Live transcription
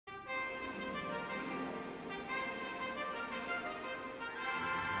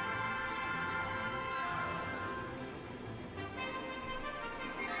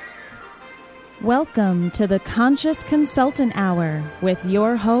Welcome to the Conscious Consultant Hour with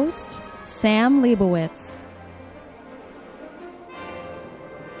your host, Sam Leibowitz.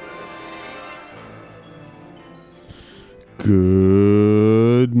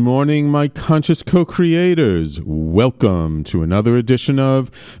 Good morning, my conscious co-creators. Welcome to another edition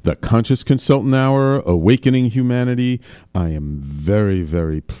of the Conscious Consultant Hour, Awakening Humanity. I am very,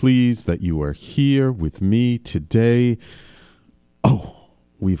 very pleased that you are here with me today.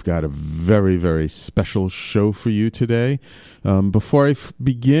 We've got a very, very special show for you today. Before I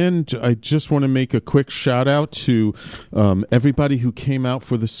begin, I just want to make a quick shout out to everybody who came out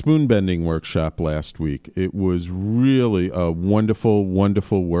for the spoon bending workshop last week. It was really a wonderful,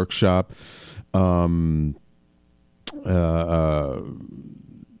 wonderful workshop.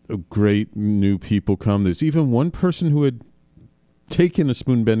 Great new people come. There's even one person who had taken a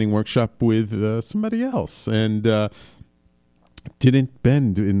spoon bending workshop with somebody else and didn't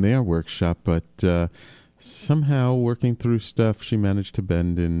bend in their workshop, but somehow working through stuff, she managed to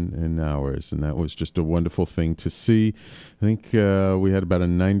bend in ours, and that was just a wonderful thing to see. I think we had about a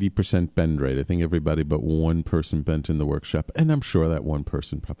 90% bend rate. I think everybody but one person bent in the workshop, and I'm sure that one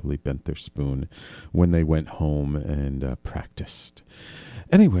person probably bent their spoon when they went home and practiced.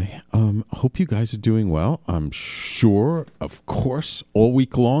 Anyway, hope you guys are doing well. I'm sure, of course, all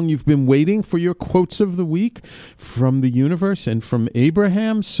week long you've been waiting for your quotes of the week from the universe and from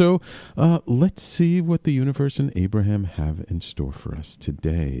Abraham. So let's see what the universe and Abraham have in store for us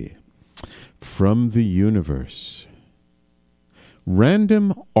today. From the universe: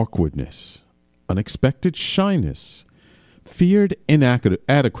 random awkwardness, unexpected shyness, feared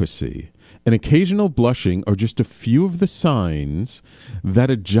inadequacy, an occasional blushing are just a few of the signs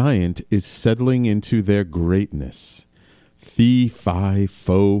that a giant is settling into their greatness. Fee, fi,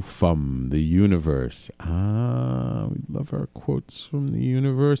 fo, fum, the universe. We love our quotes from the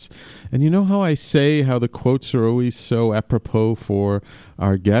universe. And you know how I say how the quotes are always so apropos for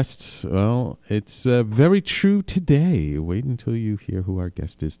our guests? Well, it's very true today. Wait until you hear who our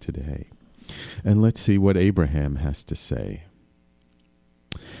guest is today. And let's see what Abraham has to say.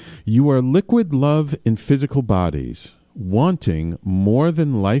 You are liquid love in physical bodies, wanting more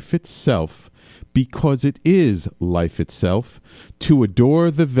than life itself, because it is life itself, to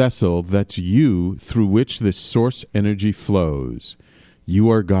adore the vessel that's you through which this source energy flows. You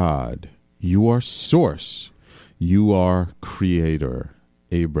are God. You are source. You are creator.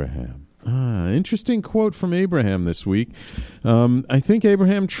 Abraham. Interesting quote from Abraham this week. I think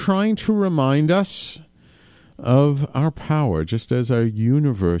Abraham trying to remind us of our power, just as our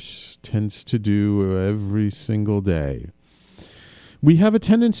universe tends to do every single day. We have a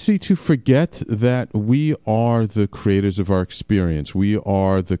tendency to forget that we are the creators of our experience. We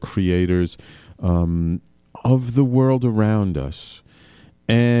are the creators of the world around us.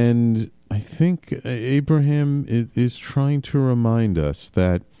 And I think Abraham is trying to remind us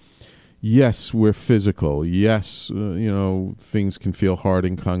that, yes, we're physical. Yes, things can feel hard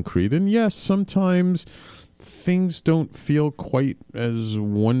and concrete. And yes, sometimes things don't feel quite as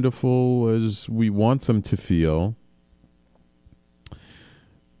wonderful as we want them to feel.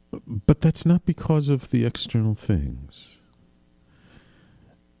 But that's not because of the external things.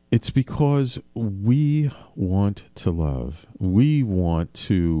 It's because we want to love. We want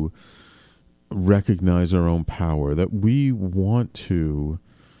to recognize our own power, that we want to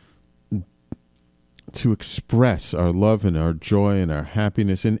express our love and our joy and our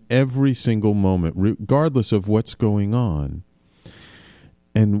happiness in every single moment, regardless of what's going on.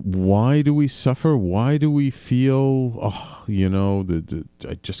 And why do we suffer? Why do we feel,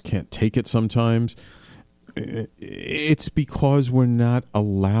 I just can't take it sometimes? It's because we're not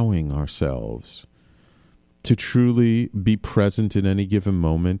allowing ourselves to truly be present in any given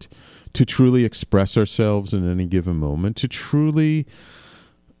moment, to truly express ourselves in any given moment, to truly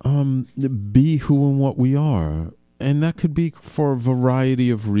be who and what we are. And that could be for a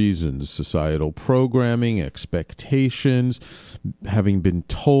variety of reasons: societal programming, expectations, having been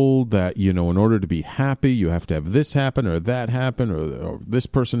told that, in order to be happy, you have to have this happen or that happen, or this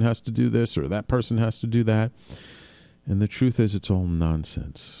person has to do this or that person has to do that. And the truth is, it's all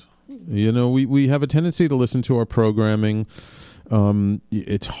nonsense. We have a tendency to listen to our programming.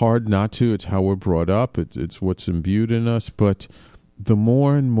 It's hard not to. It's how we're brought up. It's what's imbued in us. But the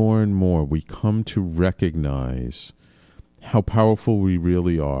more and more and more we come to recognize how powerful we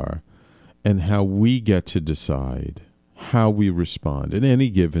really are and how we get to decide how we respond in any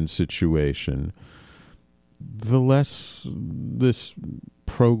given situation, the less this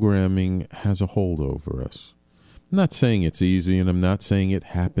programming has a hold over us. I'm not saying it's easy, and I'm not saying it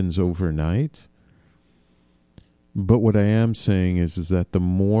happens overnight, But what I am saying is that the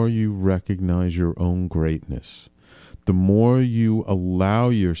more you recognize your own greatness, the more you allow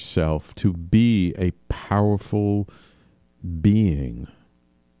yourself to be a powerful being,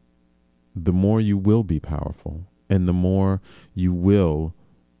 the more you will be powerful, and the more you will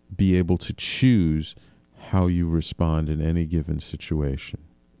be able to choose how you respond in any given situation.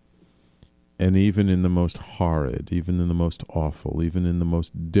 And even in the most horrid, even in the most awful, even in the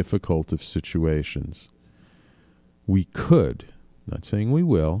most difficult of situations, we could, not saying we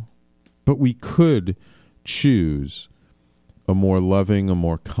will, but we could choose a more loving, a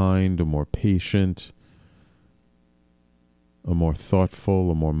more kind, a more patient, a more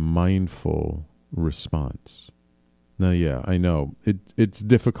thoughtful, a more mindful response. Now, yeah, I know it's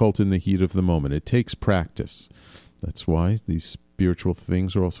difficult in the heat of the moment. It takes practice. That's why these spiritual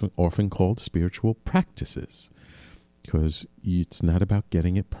things are also often called spiritual practices, because it's not about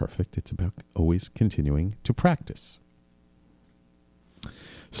getting it perfect. It's about always continuing to practice.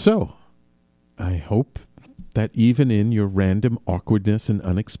 So, I hope that even in your random awkwardness and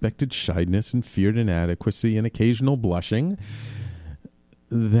unexpected shyness and feared inadequacy and occasional blushing,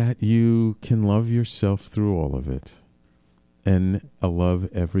 that you can love yourself through all of it and love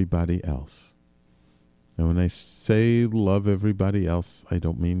everybody else. And when I say love everybody else, I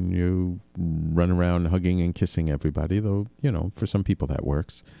don't mean you run around hugging and kissing everybody, though, for some people that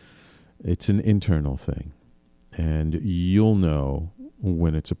works. It's an internal thing. And you'll know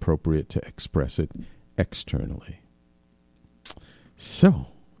when it's appropriate to express it externally. So,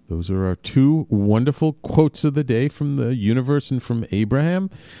 those are our two wonderful quotes of the day from the universe and from Abraham.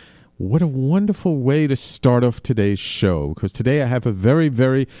 What a wonderful way to start off today's show, because today I have a very,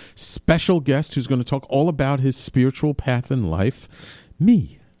 very special guest who's going to talk all about his spiritual path in life.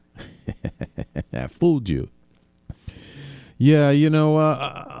 Me. I fooled you. Yeah,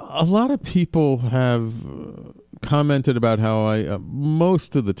 a lot of people have commented about how I,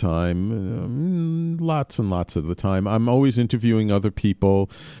 most of the time, lots and lots of the time, I'm always interviewing other people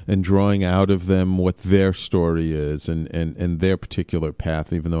and drawing out of them what their story is and their particular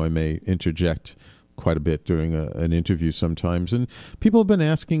path, even though I may interject quite a bit during an interview sometimes. And people have been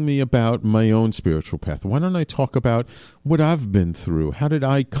asking me about my own spiritual path. Why don't I talk about what I've been through? How did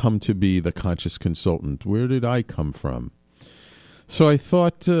I come to be the conscious consultant? Where did I come from? So I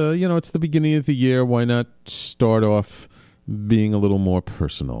thought, it's the beginning of the year. Why not start off being a little more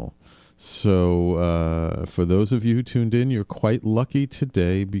personal? So for those of you who tuned in, you're quite lucky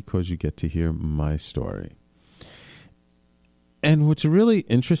today because you get to hear my story. And what's really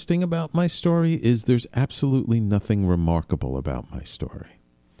interesting about my story is there's absolutely nothing remarkable about my story.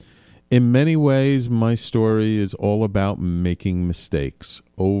 In many ways, my story is all about making mistakes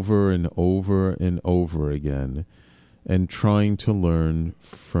over and over and over again, and trying to learn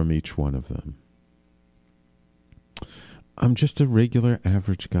from each one of them. I'm just a regular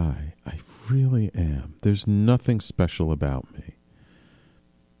average guy. I really am. There's nothing special about me.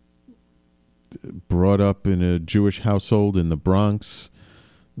 Brought up in a Jewish household in the Bronx,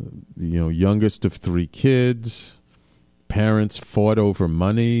 youngest of 3 kids. Parents fought over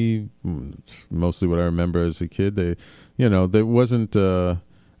money. Mostly what I remember as a kid. There wasn't a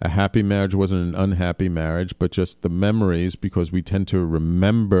happy marriage, wasn't an unhappy marriage, but just the memories, because we tend to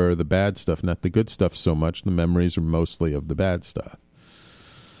remember the bad stuff, not the good stuff so much. The memories are mostly of the bad stuff.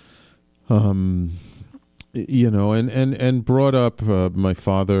 And brought up my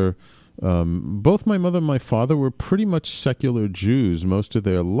father. Both my mother and my father were pretty much secular Jews most of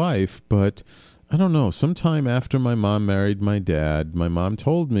their life, but I don't know, sometime after my mom married my dad, my mom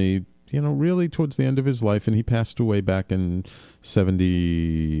told me, really towards the end of his life, and he passed away back in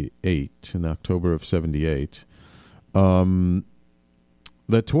 78, in October of 78, that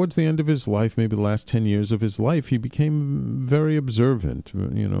towards the end of his life, maybe the last 10 years of his life, he became very observant,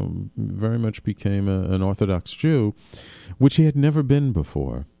 very much became an Orthodox Jew, which he had never been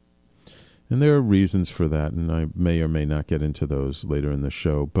before. And there are reasons for that, and I may or may not get into those later in the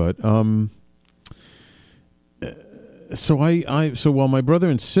show. But so while my brother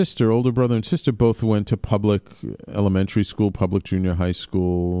and sister, older brother and sister, both went to public elementary school, public junior high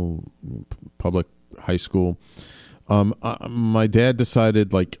school, public high school, my dad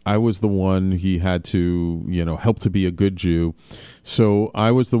decided I was the one he had to, help to be a good Jew. So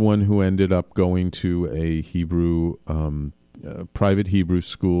I was the one who ended up going to a Hebrew private Hebrew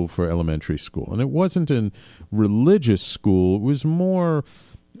school for elementary school. And it wasn't a religious school. It was more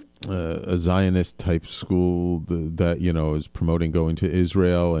a Zionist type school that is promoting going to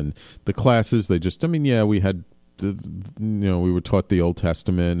Israel. And the classes, we had, we were taught the Old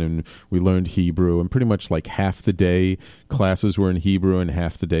Testament and we learned Hebrew. And pretty much half the day classes were in Hebrew and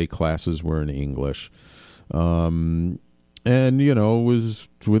half the day classes were in English. And, was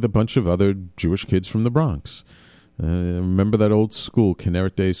with a bunch of other Jewish kids from the Bronx. I remember that old school,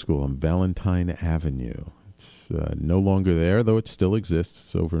 Kinneret Day School on Valentine Avenue. It's no longer there, though it still exists.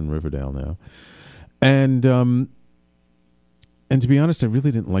 It's over in Riverdale now. And to be honest, I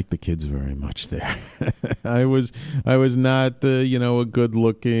really didn't like the kids very much there. I was not a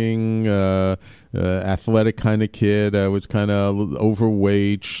good-looking, athletic kind of kid. I was kind of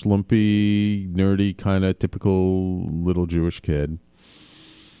overweight, schlumpy, nerdy, kind of typical little Jewish kid.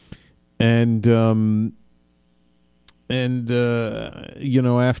 And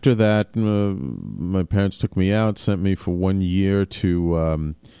after that, my parents took me out, sent me for 1 year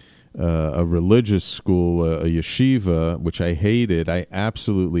to a religious school, a yeshiva, which I hated. I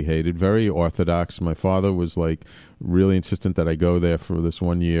absolutely hated. Very orthodox. My father was really insistent that I go there for this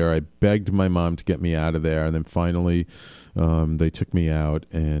 1 year. I begged my mom to get me out of there, and then finally they took me out,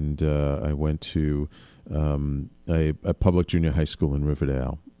 and I went to a public junior high school in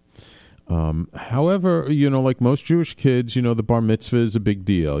Riverdale. However, like most Jewish kids, the bar mitzvah is a big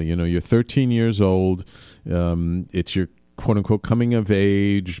deal. You're 13 years old. It's your quote unquote coming of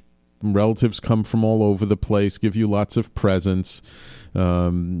age. Relatives come from all over the place, give you lots of presents.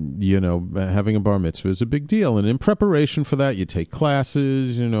 Having a bar mitzvah is a big deal. And in preparation for that, you take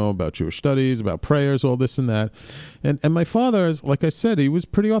classes, about Jewish studies, about prayers, all this and that. And my father, like I said, he was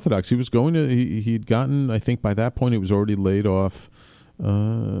pretty orthodox. He was he'd gotten, I think by that point, he was already laid off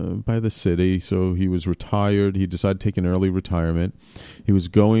by the city, so he was retired. He decided to take an early retirement. He was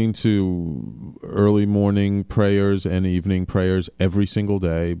going to early morning prayers and evening prayers every single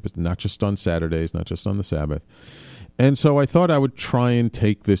day, but not just on Saturdays, not just on the Sabbath. And so I thought I would try and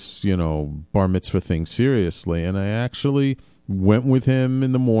take this, bar mitzvah thing seriously, and I actually went with him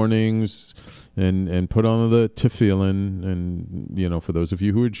in the mornings and put on the tefillin. And, for those of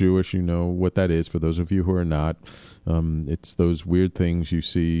you who are Jewish, you know what that is. For those of you who are not, it's those weird things you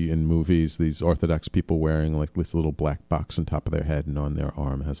see in movies, these Orthodox people wearing this little black box on top of their head, and on their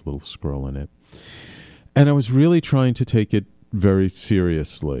arm has a little scroll in it. And I was really trying to take it very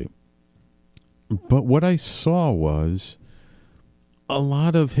seriously. But what I saw was a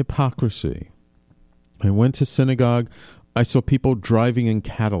lot of hypocrisy. I went to synagogue. I saw people driving in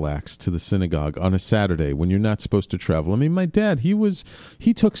Cadillacs to the synagogue on a Saturday when you're not supposed to travel. I mean, my dad, he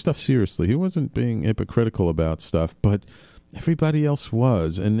took stuff seriously. He wasn't being hypocritical about stuff, but everybody else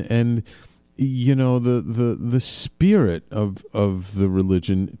was. And the spirit of the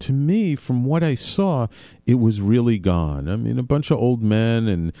religion, to me, from what I saw, it was really gone. I mean, a bunch of old men,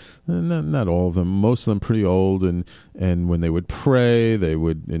 and not all of them, most of them pretty old, and when they would pray, they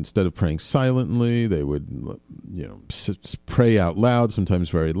would, instead of praying silently, they would pray out loud, sometimes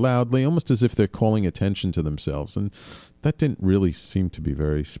very loudly, almost as if they're calling attention to themselves. And that didn't really seem to be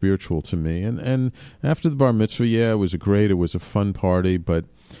very spiritual to me. And after the bar mitzvah, it was it was a fun party, but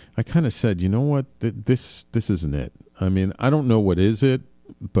I kind of said, you know what, this isn't it. I mean, I don't know what is it,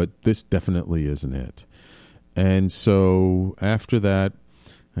 but this definitely isn't it. And so after that,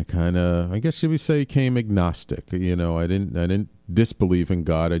 I guess you would say, became agnostic. I didn't disbelieve in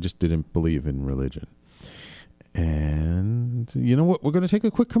God. I just didn't believe in religion. And you know what? We're going to take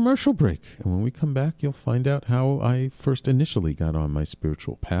a quick commercial break. And when we come back, you'll find out how I first initially got on my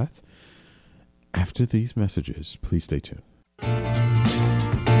spiritual path. After these messages, please stay tuned.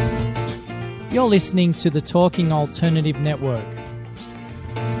 You're listening to the Talking Alternative Network.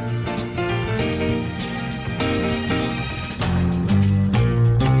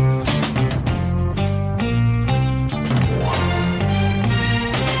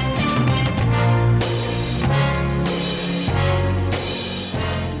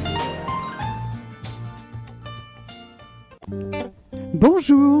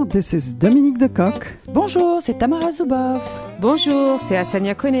 Bonjour, this is Dominique Decoq. Bonjour, c'est Tamara Zuboff. Bonjour, c'est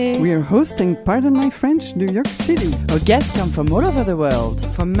Asania Kone. We are hosting Pardon My French, New York City. Our guests come from all over the world.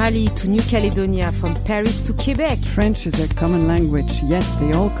 From Mali to New Caledonia, from Paris to Quebec. French is a common language, yet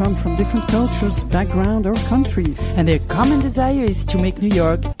they all come from different cultures, background, or countries. And their common desire is to make New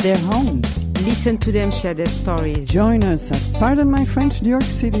York their home. Listen to them share their stories. Join us at Pardon My French, New York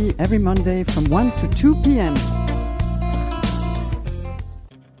City every Monday from 1 to 2 p.m.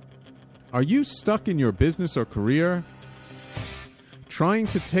 Are you stuck in your business or career? Trying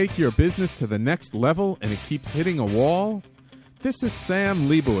to take your business to the next level and it keeps hitting a wall? This is Sam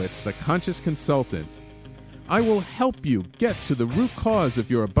Leibowitz, the Conscious Consultant. I will help you get to the root cause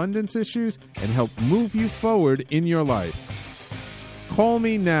of your abundance issues and help move you forward in your life. Call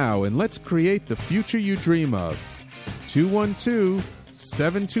me now and let's create the future you dream of.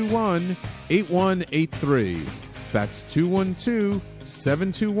 212-721-8183. That's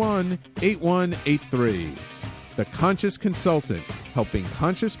 212-721-8183. The Conscious Consultant, helping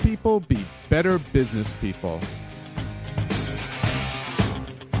conscious people be better business people.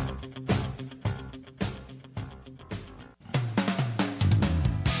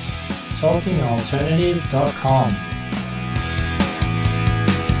 TalkingAlternative.com.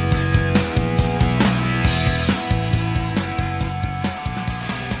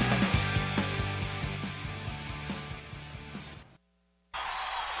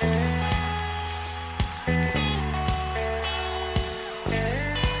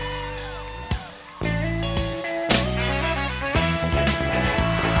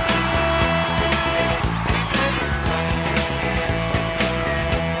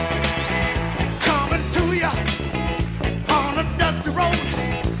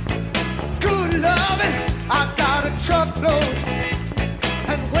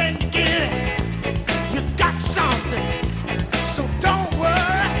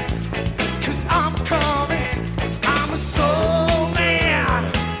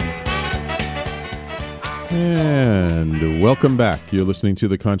 And welcome back. You're listening to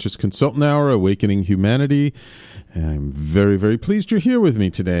the Conscious Consultant Hour, Awakening Humanity. I'm very, very pleased you're here with me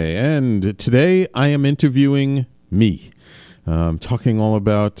today. And today I am interviewing me. Talking all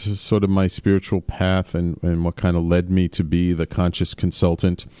about sort of my spiritual path and what kind of led me to be the Conscious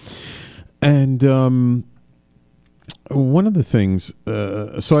Consultant. And one of the things,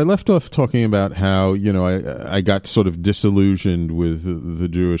 so I left off talking about how, I got sort of disillusioned with the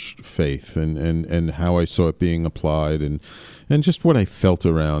Jewish faith and how I saw it being applied and just what I felt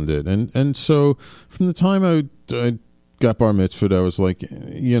around it. And so from the time I got bar mitzvahed, I was like,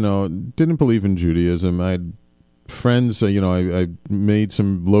 didn't believe in Judaism. I had friends, I made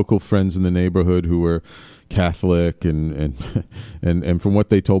some local friends in the neighborhood who were Catholic, and from what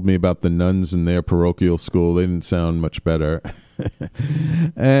they told me about the nuns in their parochial school, they didn't sound much better.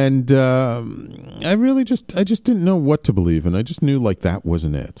 And I just didn't know what to believe in. I just knew like that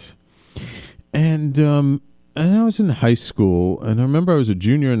wasn't it. And I was in high school, and I remember I was a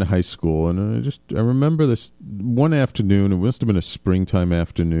junior in high school, and I remember this one afternoon. It must have been a springtime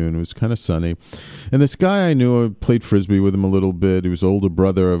afternoon. It was kind of sunny, and this guy I knew, I played Frisbee with him a little bit. He was older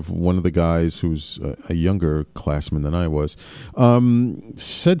brother of one of the guys who was a younger classman than I was,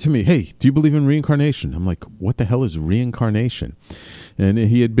 said to me, "Hey, do you believe in reincarnation?" I'm like, "What the hell is reincarnation?" And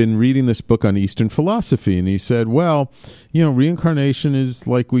he had been reading this book on Eastern philosophy, and he said, well, reincarnation is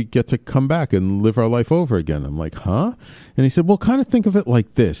like we get to come back and live our life over again. I'm like, huh? And he said, well, kind of think of it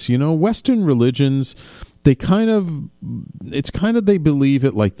like this. Western religions, they believe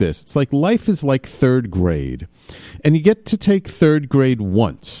it like this. It's like life is like third grade, and you get to take third grade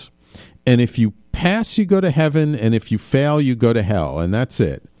once. And if you pass, you go to heaven, and if you fail, you go to hell, and that's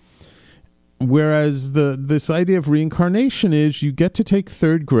it. Whereas this idea of reincarnation is you get to take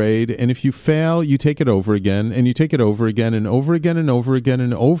third grade, and if you fail, you take it over again, and you take it over again, and over again, and over again,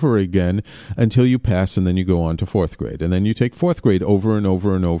 and over again, until you pass, and then you go on to fourth grade. And then you take fourth grade over and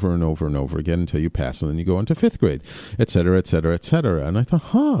over and over and over and over again until you pass, and then you go on to fifth grade, et cetera, et cetera, et cetera. And I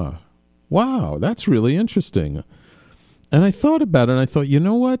thought, wow, that's really interesting. And I thought about it, and I thought, you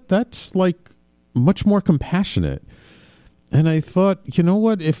know what? That's like much more compassionate. And I thought, you know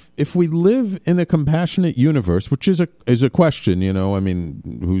what, if we live in a compassionate universe, which is a question,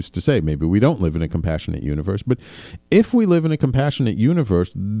 who's to say? Maybe we don't live in a compassionate universe. But if we live in a compassionate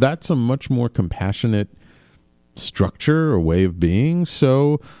universe, that's a much more compassionate structure or way of being.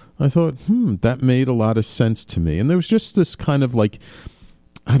 So I thought, that made a lot of sense to me. And there was just this kind of like,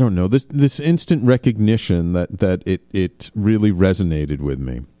 I don't know, this instant recognition that it really resonated with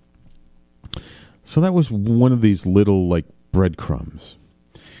me. So that was one of these little like breadcrumbs.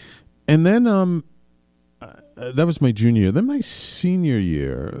 And then that was my junior year. Then my senior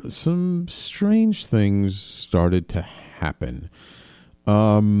year, some strange things started to happen.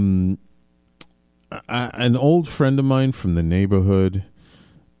 An old friend of mine from the neighborhood,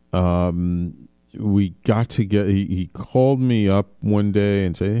 we got together. He called me up one day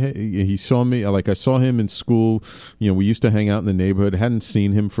and said, hey, he saw me, like I saw him in school. We used to hang out in the neighborhood, hadn't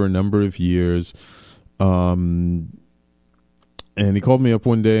seen him for a number of years. And he called me up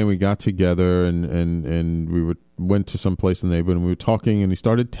one day, and we got together, and we went to some place in the neighborhood, and we were talking, and he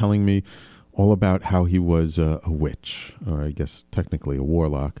started telling me all about how he was a witch, or I guess technically a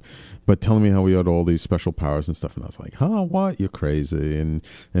warlock, but telling me how he had all these special powers and stuff. And I was like, what? You're crazy. And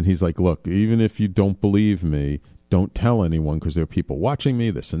he's like, look, even if you don't believe me, don't tell anyone, because there are people watching me,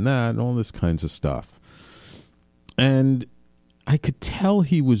 this and that, and all this kinds of stuff. And I could tell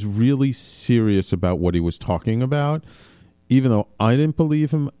he was really serious about what he was talking about. Even though I didn't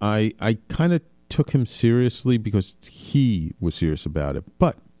believe him, I kind of took him seriously because he was serious about it.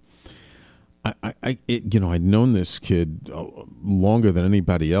 But I'd known this kid longer than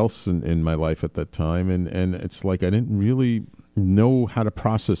anybody else in my life at that time, and it's like I didn't really know how to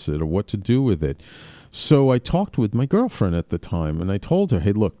process it or what to do with it. So I talked with my girlfriend at the time, and I told her,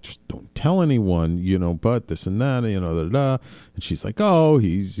 hey, look, just don't tell anyone, but this and that, da-da. And she's like, oh,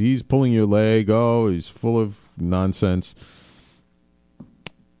 he's pulling your leg. Oh, he's full of nonsense.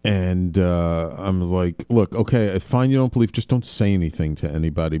 And I'm like, look, okay, fine, you don't believe, just don't say anything to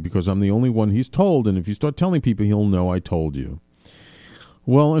anybody because I'm the only one he's told. And if you start telling people, he'll know I told you.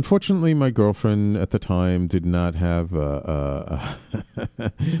 Well, unfortunately, my girlfriend at the time did not have, was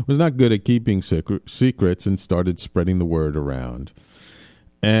not good at keeping secrets and started spreading the word around.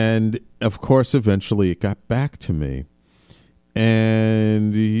 And, of course, eventually it got back to me.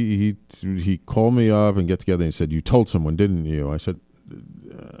 And he called me up and get together and he said, you told someone, didn't you? I said,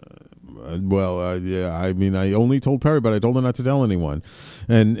 yeah, I mean, I only told Perry, but I told her not to tell anyone.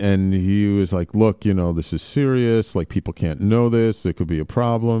 And he was like, look, this is serious. Like, people can't know this. There could be a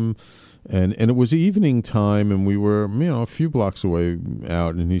problem. And it was evening time, and we were, a few blocks away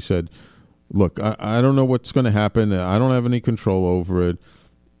out. And he said, look, I don't know what's going to happen. I don't have any control over it.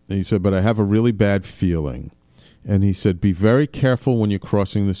 And he said, but I have a really bad feeling. And he said, be very careful when you're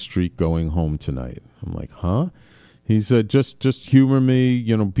crossing the street going home tonight. I'm like, huh? He said, just humor me,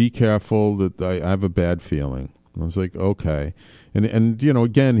 be careful that I have a bad feeling. I was like, okay. And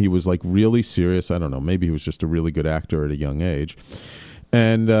again, he was like really serious. I don't know, maybe he was just a really good actor at a young age.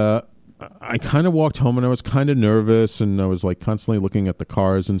 And I kind of walked home and I was kind of nervous and I was like constantly looking at the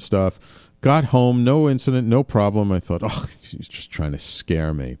cars and stuff. Got home, no incident, no problem. I thought, oh, he's just trying to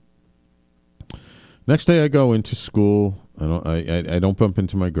scare me. Next day I go into school. I don't bump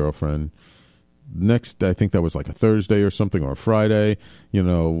into my girlfriend. Next, I think that was like a Thursday or something, or a Friday.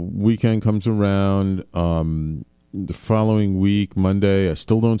 Weekend comes around. The following week, Monday, I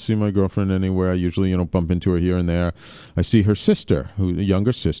still don't see my girlfriend anywhere. I usually, bump into her here and there. I see her sister, a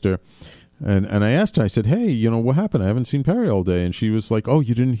younger sister. And I asked her, I said, hey, what happened? I haven't seen Perry all day. And she was like, oh,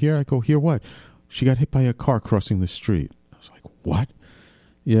 you didn't hear? I go, hear what? She got hit by a car crossing the street. I was like, what?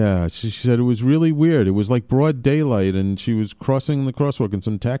 Yeah, she said it was really weird. It was like broad daylight, and she was crossing the crosswalk, and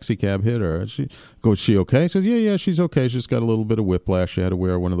some taxi cab hit her. She goes, "She okay?" She says, "Yeah, she's okay. She's got a little bit of whiplash. She had to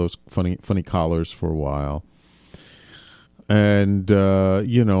wear one of those funny collars for a while." And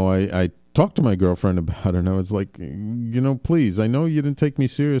I talked to my girlfriend about it, and I was like, please, I know you didn't take me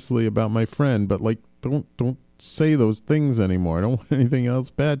seriously about my friend, but like, don't say those things anymore. I don't want anything else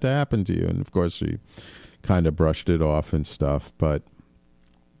bad to happen to you. And of course, she kind of brushed it off and stuff, but.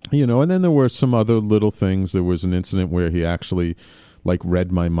 And then there were some other little things. There was an incident where he actually, like,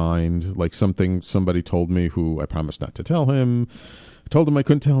 read my mind, like somebody told me who I promised not to tell him. I told him I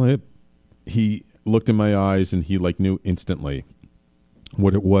couldn't tell him. He looked in my eyes and he, like, knew instantly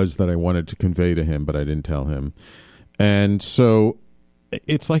what it was that I wanted to convey to him, but I didn't tell him. And so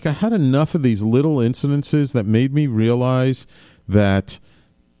it's like I had enough of these little incidences that made me realize that,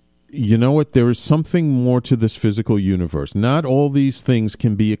 you know what, there is something more to this physical universe. Not all these things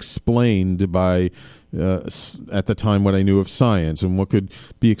can be explained by, at the time, what I knew of science, and what could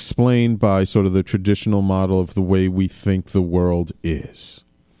be explained by sort of the traditional model of the way we think the world is.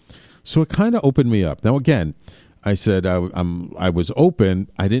 So it kind of opened me up. Now, again, I said I was open.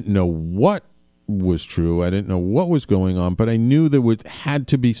 I didn't know what was true. I didn't know what was going on, but I knew there had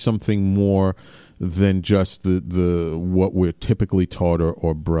to be something more than just the what we're typically taught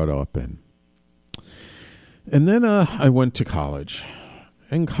or brought up in. And then I went to college.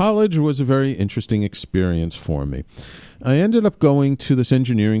 And college was a very interesting experience for me. I ended up going to this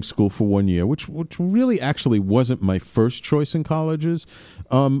engineering school for 1 year, which really actually wasn't my first choice in colleges,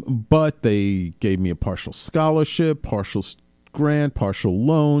 but they gave me a partial scholarship, partial grant, partial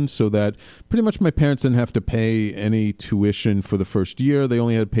loan, so that pretty much my parents didn't have to pay any tuition for the first year. They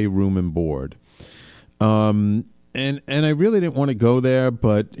only had to pay room and board. And I really didn't want to go there,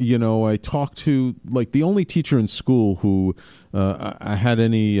 but, I talked to, like, the only teacher in school who I had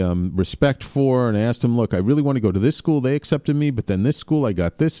any respect for, and I asked him, look, I really want to go to this school. They accepted me, but then this school I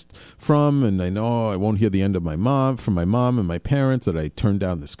got this from, and I know I won't hear the end of from my mom and my parents that I turned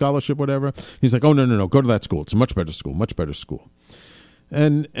down the scholarship, whatever. He's like, oh, no, go to that school. It's a much better school.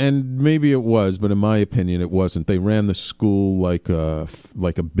 And maybe it was, but in my opinion, it wasn't. They ran the school like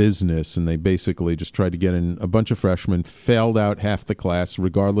a business, and they basically just tried to get in a bunch of freshmen, failed out half the class,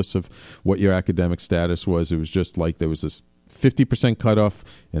 regardless of what your academic status was. It was just like there was this 50% cutoff,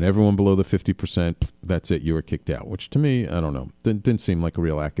 and everyone below the 50%, that's it, you were kicked out, which to me, I don't know, didn't seem like a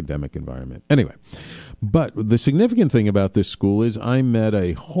real academic environment. Anyway, but the significant thing about this school is I met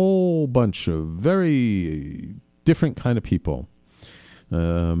a whole bunch of very different kind of people.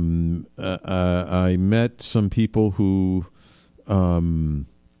 I met some people who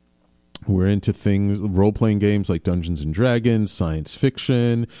were into things, role-playing games like Dungeons and Dragons, science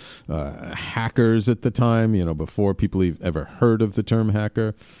fiction, hackers at the time, before people ever heard of the term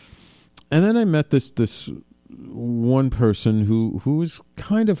hacker. And then I met this one person who was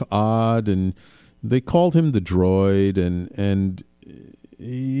kind of odd, and they called him the droid, and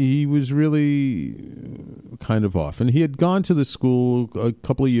he was really kind of off. And he had gone to the school a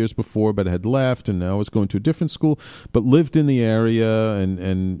couple of years before, but had left, and now was going to a different school, but lived in the area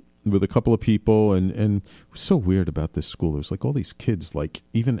and with a couple of people, and it was so weird about this school. It was like all these kids, like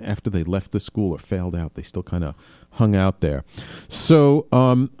even after they left the school or failed out, they still kind of hung out there. So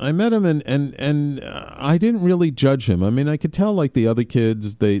I met him, and I didn't really judge him. I mean, I could tell like the other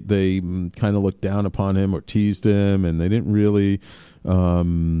kids, they kind of looked down upon him or teased him, and they didn't really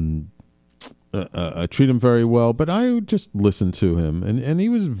treat him very well, but I would just listen to him, and he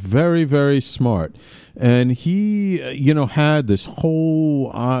was very, very smart, and he had this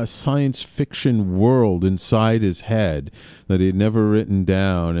whole science fiction world inside his head that he had never written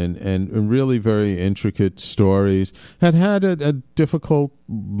down, and really very intricate stories. Had a difficult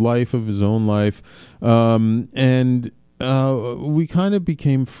life of his own life, and we kind of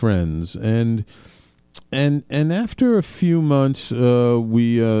became friends, and after a few months,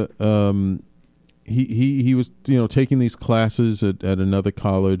 He was, taking these classes at another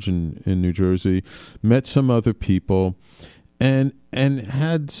college in New Jersey, met some other people, and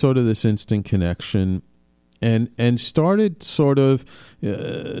had sort of this instant connection, and started sort of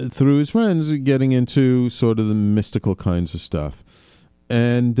through his friends getting into sort of the mystical kinds of stuff,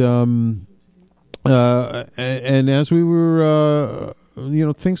 and as we were,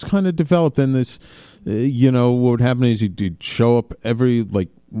 things kind of developed. And this, what would happen is he'd show up every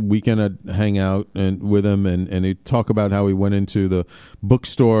weekend. I'd hang out with him, and he'd talk about how he went into the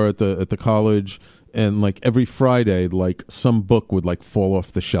bookstore at the college, and every Friday, some book would fall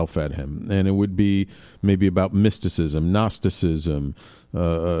off the shelf at him, and it would be maybe about mysticism, Gnosticism,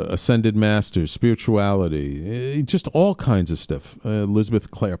 ascended masters, spirituality, just all kinds of stuff.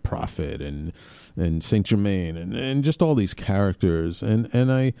 Elizabeth Clare Prophet and Saint Germain, and just all these characters,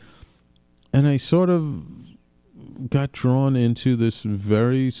 and I sort of got drawn into this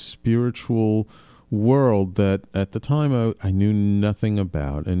very spiritual world that at the time I knew nothing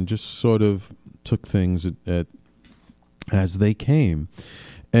about, and just sort of took things as they came.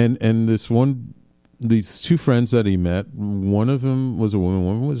 And these two friends that he met, one of them was a woman,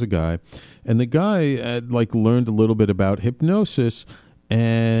 one was a guy, and the guy had learned a little bit about hypnosis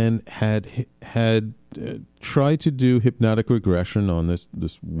and had tried to do hypnotic regression on this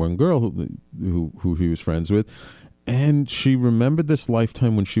one girl who he was friends with. And she remembered this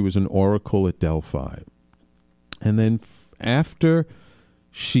lifetime when she was an oracle at Delphi. And then after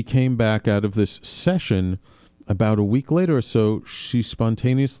she came back out of this session, about a week later or so, she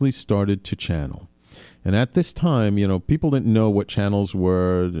spontaneously started to channel. And at this time, people didn't know what channels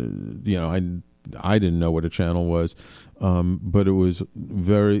were. I didn't know what a channel was, but it was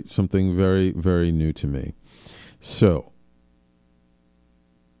something very, very new to me. So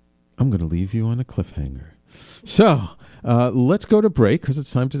I'm going to leave you on a cliffhanger. So let's go to break, because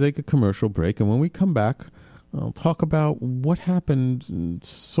it's time to take a commercial break. And when we come back, I'll talk about what happened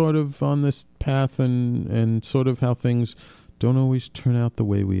sort of on this path, and sort of how things don't always turn out the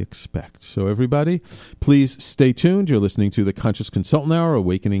way we expect. So everybody, please stay tuned. You're listening to the Conscious Consultant Hour,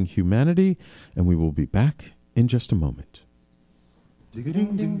 Awakening Humanity, and we will be back in just a moment.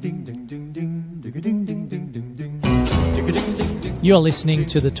 You're listening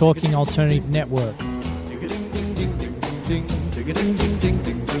to the Talking Alternative Network.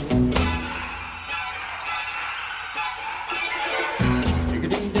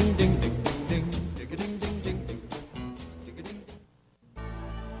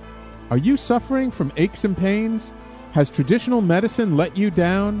 Are you suffering from aches and pains? Has traditional medicine let you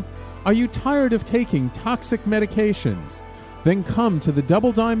down? Are you tired of taking toxic medications? Then come to the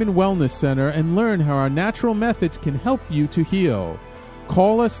Double Diamond Wellness Center and learn how our natural methods can help you to heal.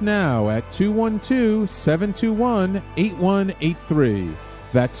 Call us now at 212-721-8183.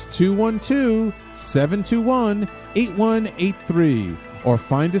 That's 212-721-8183. Or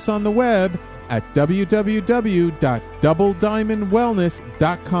find us on the web at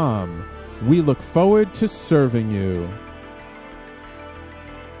www.doublediamondwellness.com. We look forward to serving you.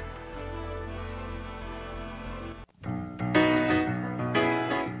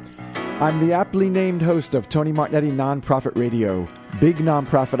 I'm the aptly named host of Tony Martignetti Nonprofit Radio. Big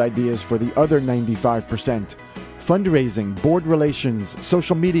nonprofit ideas for the other 95%. Fundraising, board relations,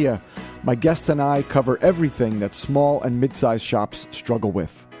 social media. My guests and I cover everything that small and mid-sized shops struggle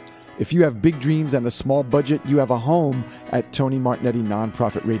with. If you have big dreams and a small budget, you have a home at Tony Martignetti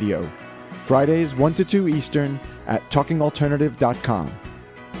Nonprofit Radio. Fridays 1 to 2 Eastern at talkingalternative.com.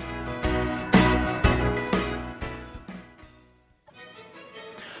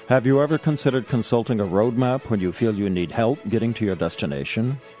 Have you ever considered consulting a roadmap when you feel you need help getting to your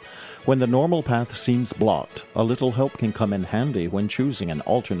destination? When the normal path seems blocked, a little help can come in handy when choosing an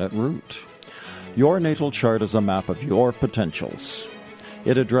alternate route. Your natal chart is a map of your potentials.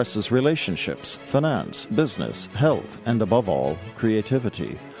 It addresses relationships, finance, business, health, and above all,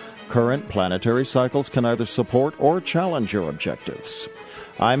 creativity. Current planetary cycles can either support or challenge your objectives.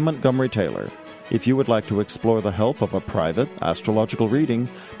 I'm Montgomery Taylor. If you would like to explore the help of a private astrological reading,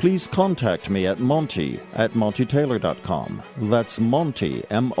 please contact me at monty@montytaylor.com. That's Monty,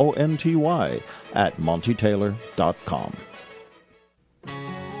 M-O-N-T-Y, @montytaylor.com.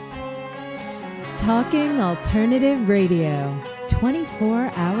 Talking Alternative Radio,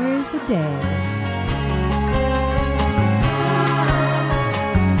 24 hours a day.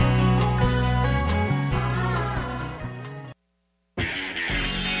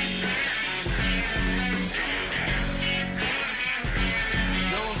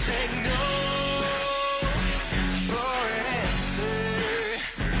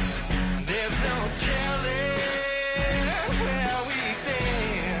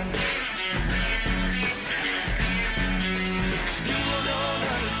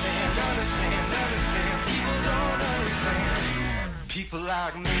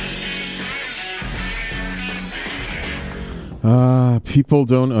 People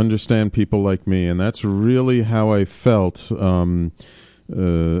don't understand people like me, and that's really how I felt at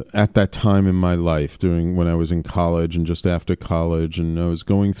that time in my life, when I was in college and just after college, and I was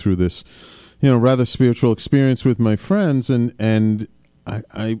going through this, rather spiritual experience with my friends, and I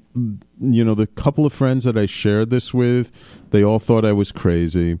the couple of friends that I shared this with, they all thought I was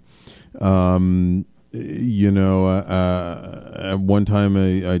crazy. At one time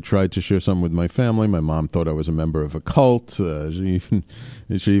I tried to share something with my family. My mom thought I was a member of a cult. She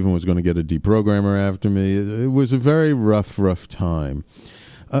even was going to get a deprogrammer after me. It was a very rough time,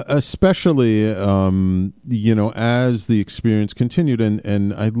 especially, as the experience continued,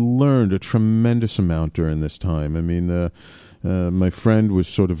 and I learned a tremendous amount during this time. I mean, my friend was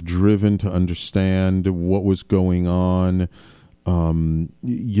sort of driven to understand what was going on.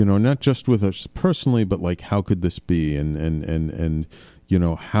 Not just with us personally, but like, how could this be? And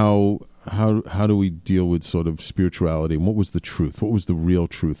how do we deal with sort of spirituality? And what was the truth? What was the real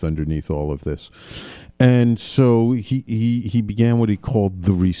truth underneath all of this? And so he began what he called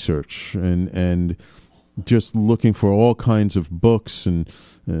the research, and just looking for all kinds of books and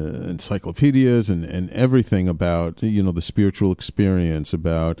encyclopedias and everything about the spiritual experience,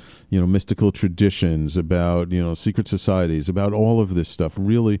 about mystical traditions, about secret societies, about all of this stuff,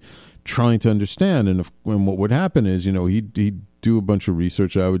 really trying to understand. And what would happen is he'd do a bunch of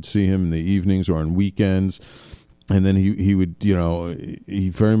research. I would see him in the evenings or on weekends, and then he would, he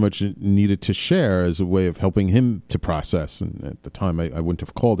very much needed to share as a way of helping him to process. And at the time, I wouldn't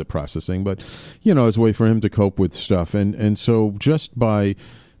have called it processing, but, as a way for him to cope with stuff. And so just by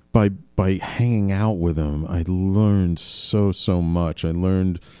hanging out with him, I learned so much. I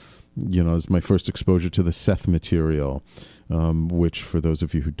learned, as my first exposure to the Seth material, which, for those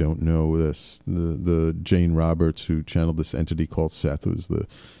of you who don't know this, the Jane Roberts, who channeled this entity called Seth,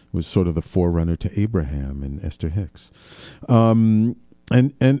 was sort of the forerunner to Abraham and Esther Hicks, and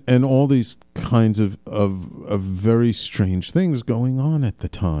all these kinds of very strange things going on at the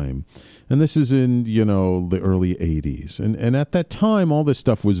time. And this is in the early 80s, and at that time all this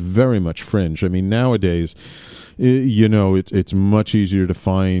stuff was very much fringe. I mean, nowadays, it's much easier to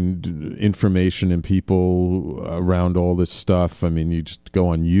find information and people around all this stuff. I mean, you just go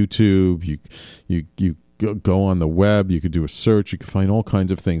on YouTube, you go on the web, you could do a search, you could find all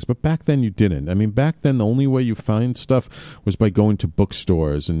kinds of things. But back then you didn't. I mean, back then the only way you find stuff was by going to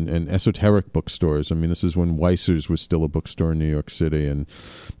bookstores and esoteric bookstores. I mean, this is when Weisser's was still a bookstore in New York City, and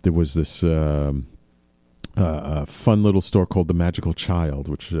there was this fun little store called The Magical Child,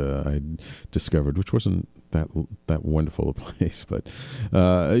 which I discovered, which wasn't that wonderful a place, but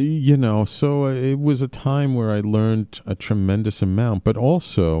so it was a time where I learned a tremendous amount. But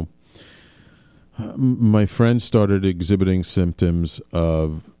also, my friend started exhibiting symptoms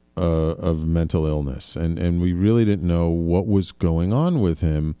of mental illness, and we really didn't know what was going on with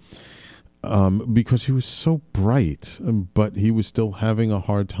him because he was so bright, but he was still having a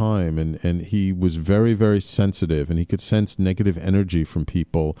hard time, and he was very, very sensitive, and he could sense negative energy from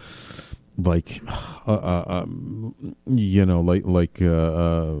people, like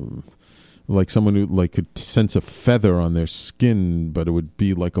like someone who like could sense a feather on their skin, but it would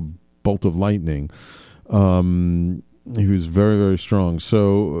be like a bolt of lightning. He was very, very strong,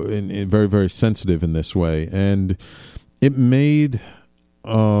 so and very, very sensitive in this way, and it made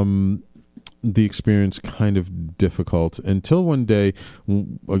the experience kind of difficult until one day,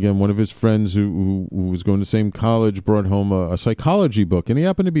 again, one of his friends who was going to the same college brought home a psychology book, and he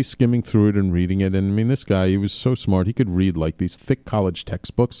happened to be skimming through it and reading it. And I mean, this guy, he was so smart. He could read like these thick college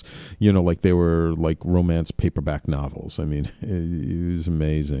textbooks, like they were like romance paperback novels. I mean, he was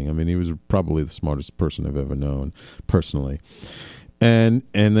amazing. I mean, he was probably the smartest person I've ever known personally. And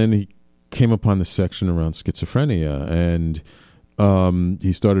then he came upon the section around schizophrenia, and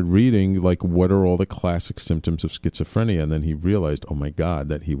he started reading, like, what are all the classic symptoms of schizophrenia? And then he realized, oh my God,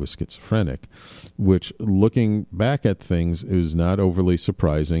 that he was schizophrenic, which, looking back at things, is not overly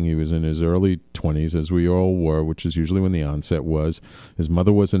surprising. He was in his early 20s, as we all were, which is usually when the onset was. His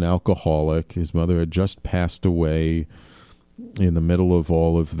mother was an alcoholic. His mother had just passed away in the middle of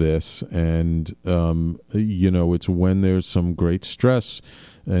all of this. And, it's when there's some great stress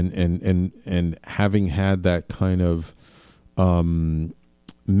and having had that kind of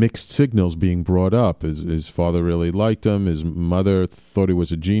mixed signals being brought up. His father really liked him. His mother thought he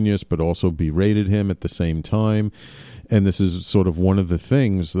was a genius, but also berated him at the same time. And this is sort of one of the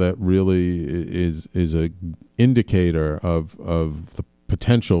things that really is a indicator of the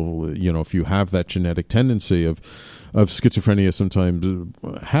potential, if you have that genetic tendency of schizophrenia sometimes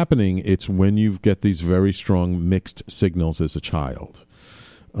happening, it's when you get these very strong mixed signals as a child.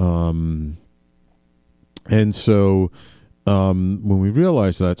 And so when we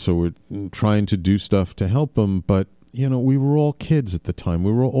realized that, so we're trying to do stuff to help him, but we were all kids at the time.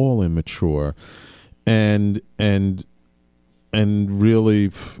 We were all immature, and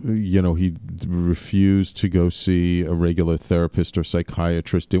really, he refused to go see a regular therapist or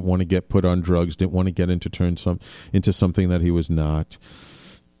psychiatrist. Didn't want to get put on drugs. Didn't want to get into something that he was not.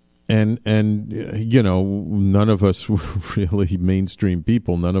 And none of us were really mainstream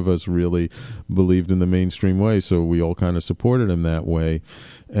people. None of us really believed in the mainstream way, so we all kind of supported him that way.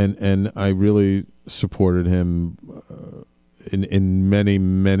 And I really supported him in many,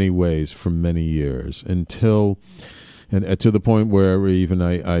 many ways for many years until, and to the point where even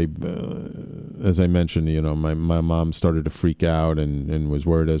I as I mentioned, my mom started to freak out and was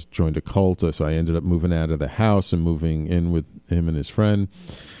worried I joined a cult. So I ended up moving out of the house and moving in with him and his friend.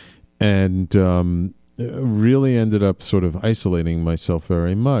 And really ended up sort of isolating myself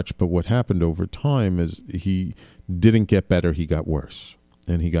very much. But what happened over time is he didn't get better. He got worse,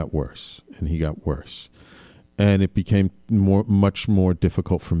 and he got worse, and he got worse. And it became much more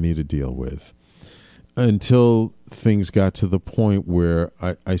difficult for me to deal with until things got to the point where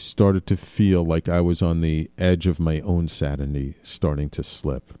I started to feel like I was on the edge of my own sanity starting to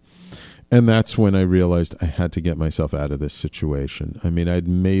slip. And that's when I realized I had to get myself out of this situation. I mean, I'd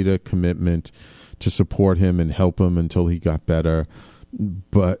made a commitment to support him and help him until he got better,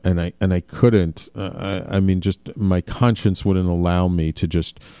 but I couldn't. I mean, just my conscience wouldn't allow me to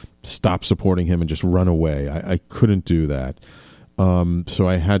just stop supporting him and just run away. I couldn't do that. So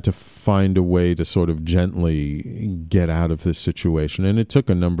I had to find a way to sort of gently get out of this situation, and it took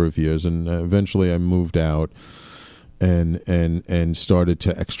a number of years. And eventually, I moved out. And started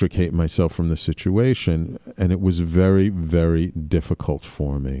to extricate myself from the situation, and it was very, very difficult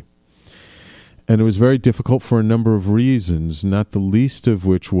for me. And it was very difficult for a number of reasons, not the least of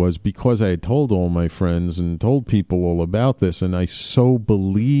which was because I had told all my friends and told people all about this, and I so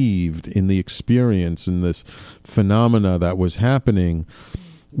believed in the experience and this phenomena that was happening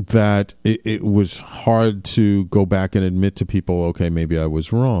that it was hard to go back and admit to people, okay, maybe I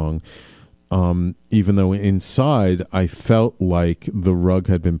was wrong. Even though inside I felt like the rug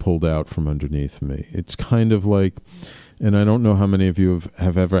had been pulled out from underneath me. It's kind of like, and I don't know how many of you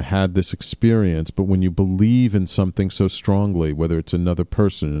have ever had this experience, but when you believe in something so strongly, whether it's another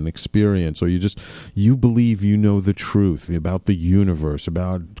person, an experience, or you believe you know the truth about the universe,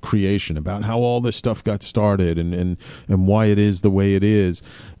 about creation, about how all this stuff got started and why it is the way it is,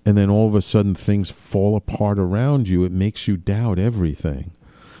 and then all of a sudden things fall apart around you, it makes you doubt everything.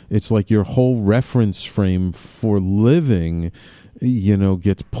 It's like your whole reference frame for living,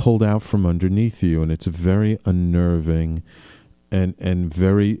 gets pulled out from underneath you, and it's very unnerving and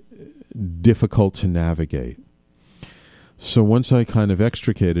very difficult to navigate. So once I kind of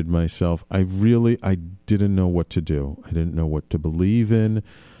extricated myself, I didn't know what to do. I didn't know what to believe in.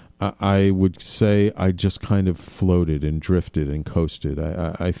 I would say I just kind of floated and drifted and coasted.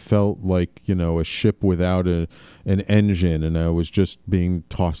 I felt like, a ship without an engine, and I was just being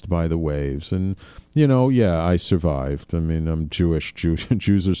tossed by the waves. And, I survived. I mean, I'm Jewish.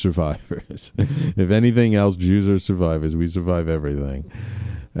 Jews are survivors. If anything else, Jews are survivors. We survive everything.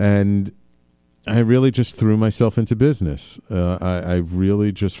 And I really just threw myself into business. I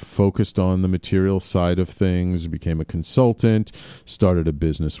really just focused on the material side of things, became a consultant, started a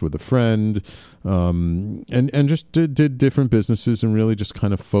business with a friend, and just did different businesses and really just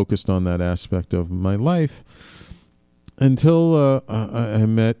kind of focused on that aspect of my life until I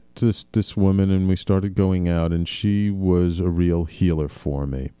met this woman and we started going out, and she was a real healer for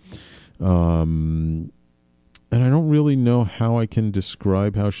me. And I don't really know how I can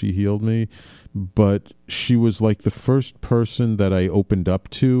describe how she healed me, but she was like the first person that I opened up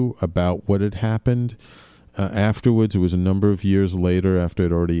to about what had happened. Afterwards, it was a number of years later after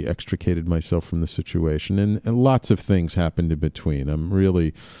I'd already extricated myself from the situation, and lots of things happened in between. I'm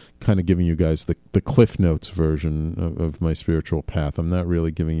really kind of giving you guys the Cliff Notes version of my spiritual path. I'm not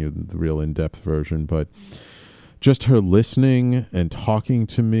really giving you the real in-depth version, but just her listening and talking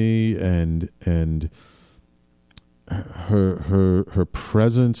to me and her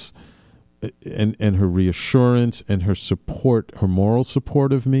presence and her reassurance and her support, her moral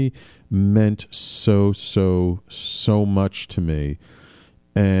support of me meant so much to me.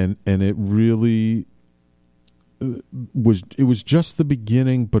 And it really was just the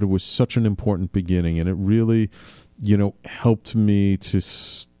beginning, but it was such an important beginning, and it really, helped me to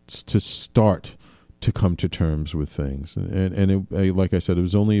start to come to terms with things. And it, like I said, it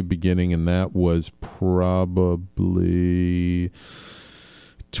was only a beginning, and that was probably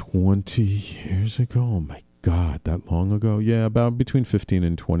 20 years ago. Oh my God, that long ago? Yeah, about between 15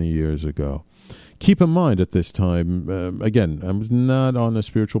 and 20 years ago. Keep in mind at this time, again, I was not on a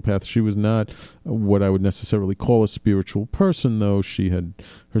spiritual path. She was not what I would necessarily call a spiritual person, though she had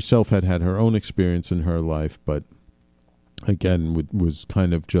herself had her own experience in her life, but again, was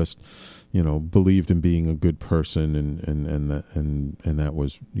kind of just, believed in being a good person, and that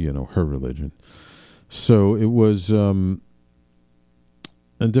was, her religion. So it was a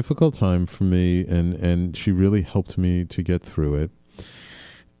difficult time for me, and she really helped me to get through it.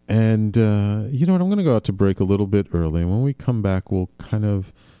 And you know what? I'm going to go out to break a little bit early, and when we come back, we'll kind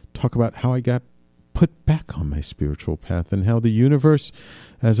of talk about how I got put back on my spiritual path, and how the universe,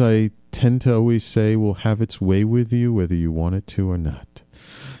 as I tend to always say, will have its way with you whether you want it to or not.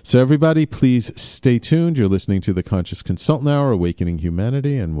 So everybody, please stay tuned. You're listening to the Conscious Consultant Hour, Awakening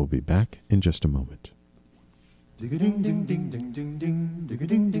Humanity, and we'll be back in just a moment.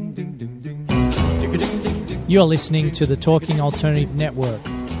 You're listening to the Talking Alternative Network.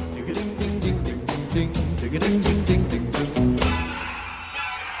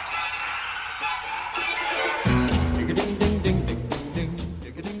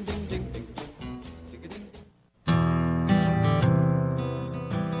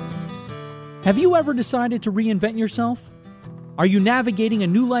 Have you ever decided to reinvent yourself? Are you navigating a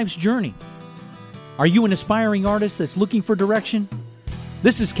new life's journey? Are you an aspiring artist that's looking for direction?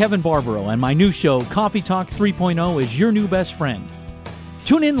 This is Kevin Barbaro, and my new show, Coffee Talk 3.0, is your new best friend.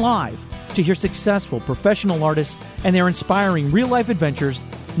 Tune in live to hear successful professional artists and their inspiring real-life adventures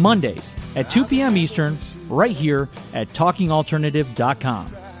Mondays at 2 p.m. Eastern, right here at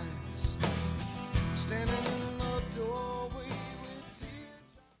TalkingAlternatives.com.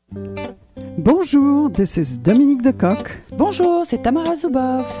 Bonjour, this is Dominique Decoq. Bonjour, c'est Tamara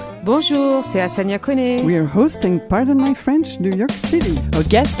Zuboff. Bonjour, c'est Asania Kone. We are hosting Pardon My French, New York City. Our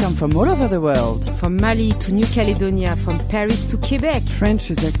guests come from all over the world. From Mali to New Caledonia, from Paris to Quebec. French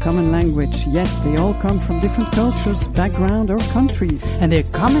is a common language, yet they all come from different cultures, background, or countries. And their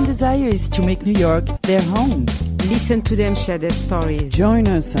common desire is to make New York their home. Listen to them share their stories. Join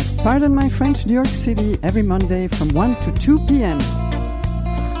us at Pardon My French, New York City every Monday from 1 to 2 p.m.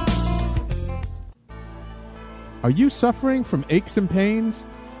 Are you suffering from aches and pains?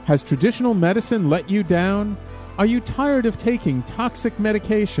 Has traditional medicine let you down? Are you tired of taking toxic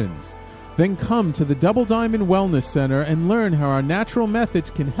medications? Then come to the Double Diamond Wellness Center and learn how our natural methods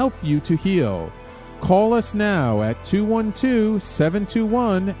can help you to heal. Call us now at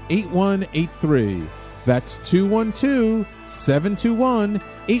 212-721-8183. That's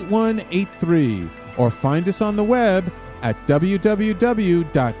 212-721-8183. Or find us on the web at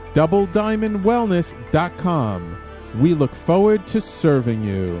www.doublediamondwellness.com. We look forward to serving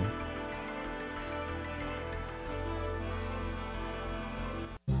you.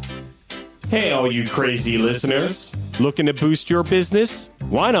 Hey, all you crazy listeners. Looking to boost your business?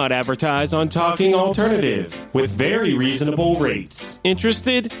 Why not advertise on Talking Alternative with very reasonable rates?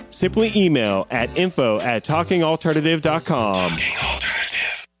 Interested? Simply email at info@talkingalternative.com.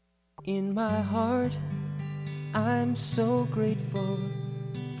 In my heart, I'm so grateful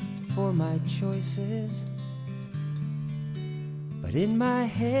for my choices. But in my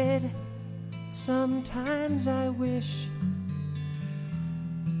head, sometimes I wish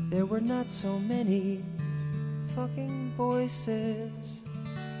there were not so many fucking voices.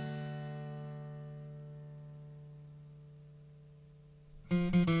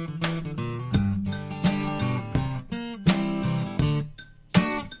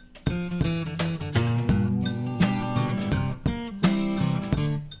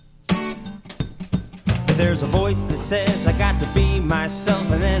 There's a voice that says I got to be myself,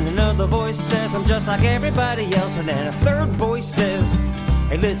 and then another voice says I'm just like everybody else, and then a third voice says,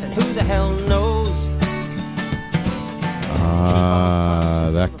 hey listen, who the hell knows?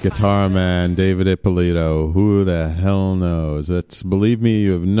 That guitar man, David Ippolito, who the hell knows? That's, believe me,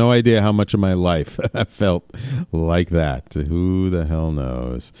 you have no idea how much of my life I felt like that. Who the hell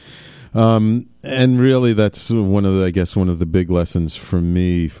knows? And really, that's one of the big lessons for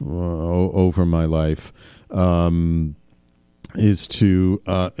me over my life, is to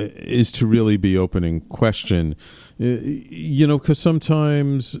really be open and question, because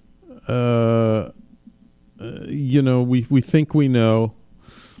sometimes, we think we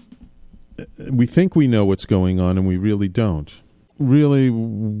know what's going on, and we really don't. Really,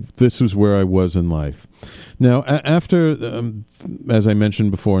 this was where I was in life. Now, after, as I mentioned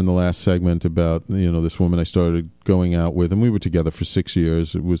before in the last segment about, this woman I started going out with, and we were together for 6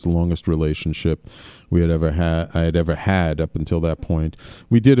 years. It was the longest relationship I had ever had up until that point.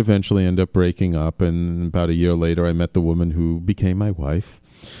 We did eventually end up breaking up, and about a year later, I met the woman who became my wife,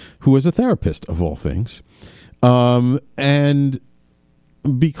 who was a therapist, of all things. And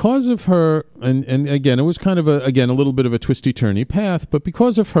because of her, and again, it was kind of a little bit of a twisty-turny path, but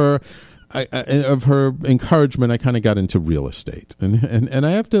because of her, of her encouragement, I kind of got into real estate. And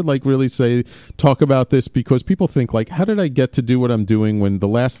I have to really talk about this, because people think how did I get to do what I'm doing when the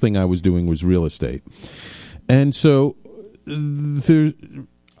last thing I was doing was real estate? And so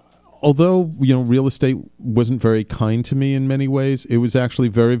although, real estate wasn't very kind to me in many ways, it was actually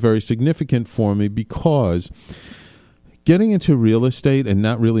very, very significant for me, because getting into real estate and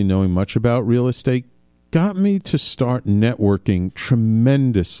not really knowing much about real estate got me to start networking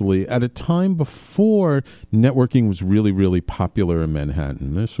tremendously at a time before networking was really, really popular in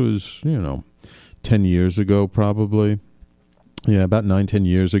Manhattan. This was, 10 years ago, probably. Yeah, about 9-10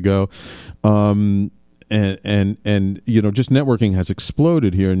 years ago. And just networking has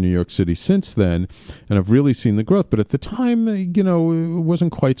exploded here in New York City since then, and I've really seen the growth. But at the time, it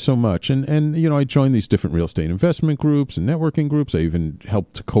wasn't quite so much. And I joined these different real estate investment groups and networking groups. I even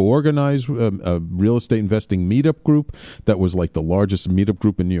helped to co-organize a real estate investing meetup group that was the largest meetup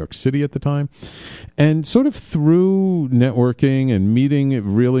group in New York City at the time. And sort of through networking and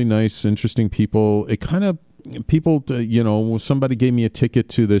meeting really nice, interesting people, it kind of somebody gave me a ticket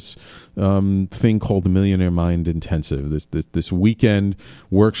to this thing called the Millionaire Mind Intensive, this weekend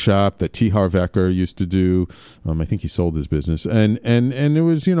workshop that T. Harv Eker used to do. I think he sold his business, and it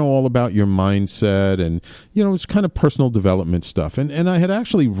was all about your mindset, and it was kind of personal development stuff. And I had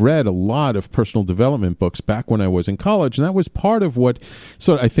actually read a lot of personal development books back when I was in college, and that was part of what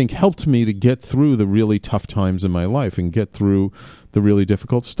I think helped me to get through the really tough times in my life and get through the really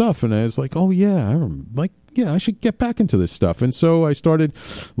difficult stuff. And I was like, oh yeah, I should get back into this stuff. And so I started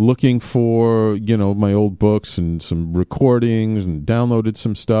looking for, my old books and some recordings, and downloaded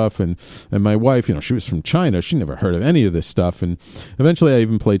some stuff. And my wife, she was from China. She never heard of any of this stuff. And eventually I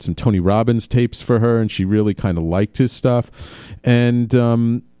even played some Tony Robbins tapes for her, and she really kind of liked his stuff. And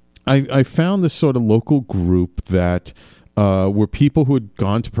I found this sort of local group that were people who had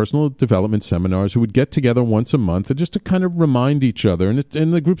gone to personal development seminars, who would get together once a month and just to kind of remind each other.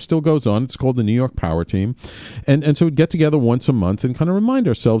 And the group still goes on. It's called the New York Power Team. And so we'd get together once a month and kind of remind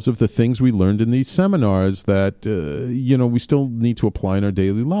ourselves of the things we learned in these seminars that, we still need to apply in our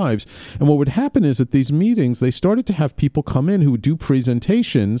daily lives. And what would happen is at these meetings, they started to have people come in who would do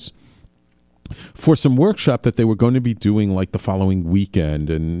presentations for some workshop that they were going to be doing the following weekend,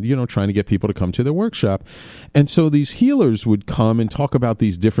 and trying to get people to come to their workshop. And so these healers would come and talk about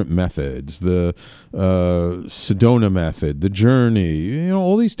these different methods, the Sedona method, the journey,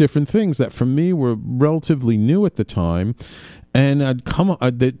 all these different things that for me were relatively new at the time. And I'd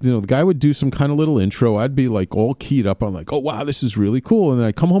the guy would do some kind of little intro. I'd be like all keyed up on like, oh wow, this is really cool. And then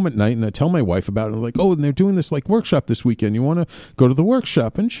I'd come home at night and I'd tell my wife about it. I'm like, oh, and they're doing this like workshop this weekend. You want to go to the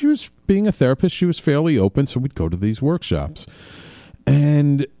workshop? And she was being a therapist. She was fairly open, so we'd go to these workshops.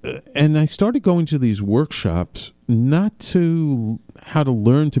 And I started going to these workshops not to how to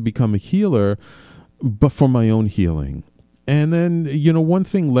learn to become a healer, but for my own healing. And then, one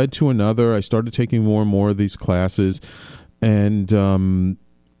thing led to another. I started taking more and more of these classes. And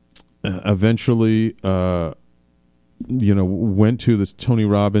eventually, went to this Tony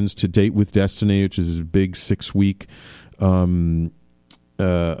Robbins To Date with Destiny, which is a big 6-week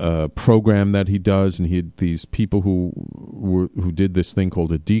program that he does. And he had these people who did this thing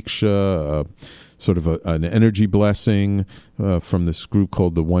called a Diksha, sort of an energy blessing from this group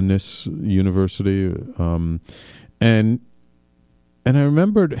called the Oneness University. And I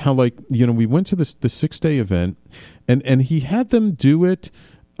remembered how, we went to the 6-day event, and he had them do it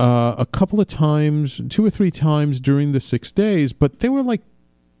a couple of times, 2 or 3 times during the 6 days, but there were like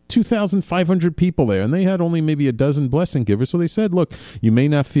 2,500 people there, and they had only maybe a dozen blessing givers. So they said, look, you may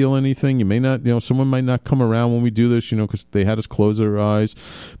not feel anything. You may not, someone might not come around when we do this, because they had us close our eyes,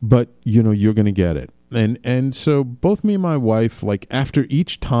 but, you're going to get it. And so both me and my wife, after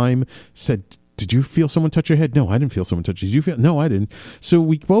each time said, did you feel someone touch your head? No, I didn't feel someone touch you. Did you feel? No, I didn't. So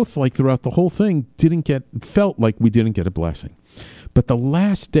we both, throughout the whole thing, felt like we didn't get a blessing. But the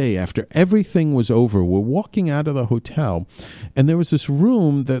last day, after everything was over, we're walking out of the hotel, and there was this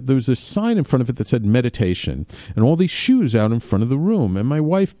room that there was a sign in front of it that said meditation, and all these shoes out in front of the room. And my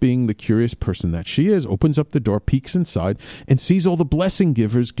wife, being the curious person that she is, opens up the door, peeks inside, and sees all the blessing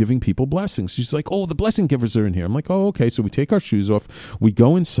givers giving people blessings. She's like, oh, the blessing givers are in here. I'm like, oh, okay. So we take our shoes off, we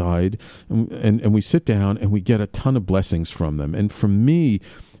go inside, and we sit down, and we get a ton of blessings from them. And for me,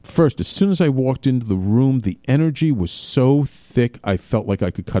 first, as soon as I walked into the room, the energy was so thick, I felt like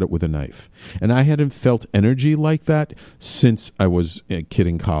I could cut it with a knife. And I hadn't felt energy like that since I was a kid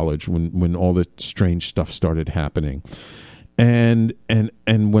in college, when all the strange stuff started happening. And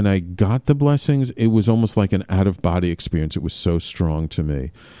when I got the blessings, it was almost like an out-of-body experience. It was so strong to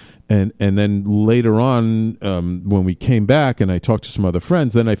me. And then later on, when we came back and I talked to some other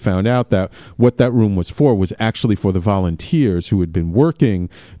friends, then I found out that what that room was for was actually for the volunteers who had been working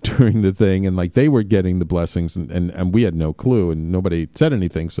during the thing, and they were getting the blessings, and we had no clue, and nobody said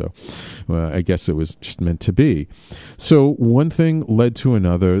anything. So I guess it was just meant to be. So one thing led to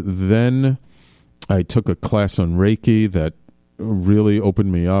another. Then I took a class on Reiki that really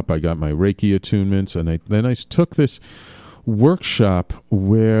opened me up. I got my Reiki attunements, and then I took this workshop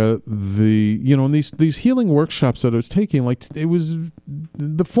where in these healing workshops that I was taking,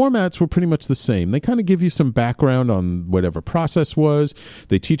 the formats were pretty much the same. They kind of give you some background on whatever process was.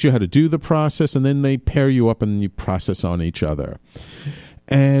 They teach you how to do the process, and then they pair you up and you process on each other.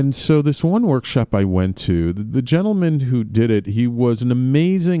 And so this one workshop I went to, the gentleman who did it, he was an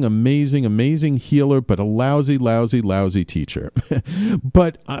amazing, amazing, amazing healer, but a lousy, lousy, lousy teacher.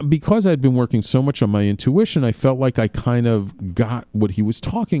 But because I'd been working so much on my intuition, I felt like I kind of got what he was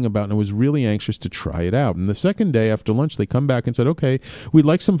talking about, and I was really anxious to try it out. And the second day after lunch, they come back and said, okay, we'd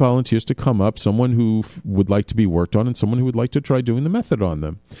like some volunteers to come up, someone who would like to be worked on and someone who would like to try doing the method on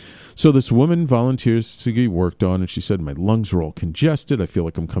them. So this woman volunteers to get worked on, and she said, my lungs are all congested. I feel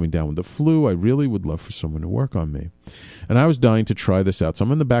like I'm coming down with the flu. I really would love for someone to work on me. And I was dying to try this out. So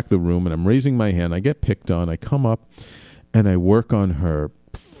I'm in the back of the room, and I'm raising my hand. I get picked on. I come up, and I work on her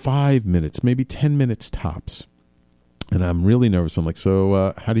 5 minutes, maybe 10 minutes tops. And I'm really nervous. I'm like,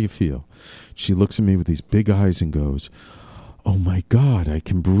 so how do you feel? She looks at me with these big eyes and goes, oh my God, I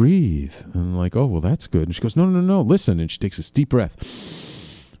can breathe. And I'm like, oh, well, that's good. And she goes, no, listen. And she takes this deep breath.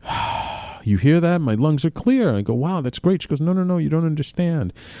 You hear that? My lungs are clear. I go, wow, that's great. She goes, no, you don't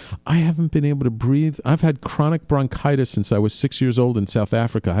understand. I haven't been able to breathe. I've had chronic bronchitis since I was 6 years old in South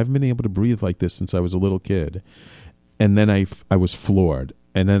Africa. I haven't been able to breathe like this since I was a little kid. And then I was floored.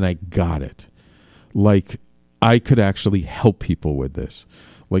 And then I got it. I could actually help people with this.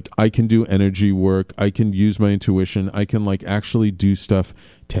 I can do energy work. I can use my intuition. I can actually do stuff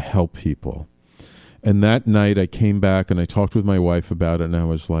to help people. And that night I came back and I talked with my wife about it, and I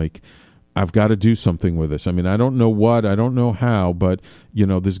was like, I've got to do something with this. I mean, I don't know what, I don't know how, but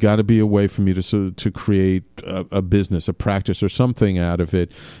there's got to be a way for me to create a business, a practice, or something out of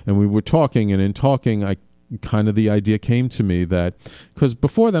it. And we were talking, and in talking, the idea came to me that, because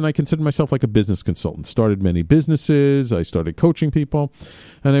before then I considered myself like a business consultant, started many businesses, I started coaching people,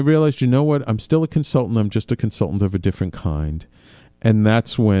 and I realized, what, I'm still a consultant, I'm just a consultant of a different kind. And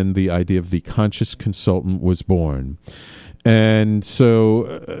that's when the idea of the conscious consultant was born. And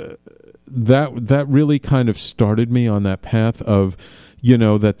so that really kind of started me on that path of,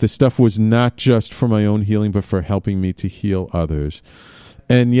 that this stuff was not just for my own healing, but for helping me to heal others.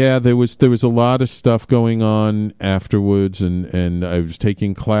 And yeah, there was a lot of stuff going on afterwards, and I was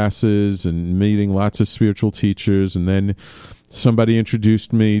taking classes and meeting lots of spiritual teachers, and then somebody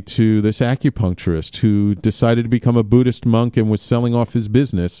introduced me to this acupuncturist who decided to become a Buddhist monk and was selling off his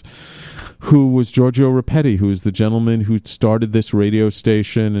business, who was Giorgio Rapetti, who is the gentleman who started this radio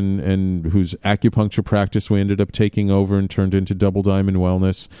station and whose acupuncture practice we ended up taking over and turned into Double Diamond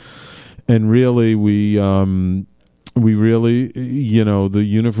Wellness. And really, we really, the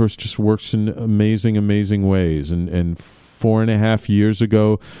universe just works in amazing ways. And 4.5 years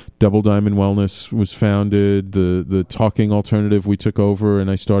ago, Double Diamond Wellness was founded. The Talking Alternative, we took over,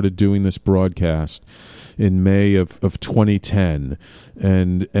 and I started doing this broadcast in May of 2010.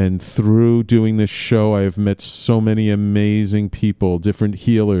 And through doing this show, I have met so many amazing people, different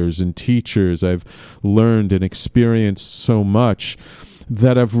healers and teachers. I've learned and experienced so much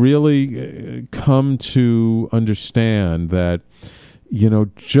that I've really come to understand that,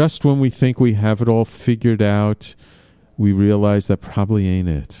 just when we think we have it all figured out, we realize that probably ain't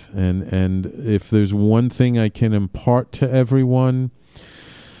it. And if there's one thing I can impart to everyone,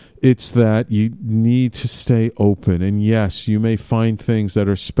 it's that you need to stay open. And yes, you may find things that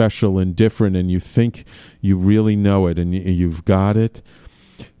are special and different, and you think you really know it and you've got it.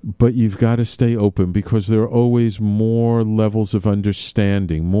 But you've got to stay open, because there are always more levels of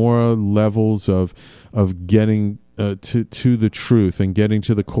understanding, more levels of getting to the truth and getting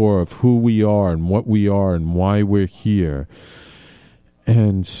to the core of who we are and what we are and why we're here.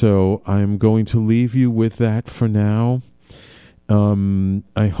 And so I'm going to leave you with that for now.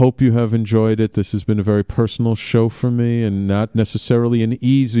 I hope you have enjoyed it. This has been a very personal show for me, and not necessarily an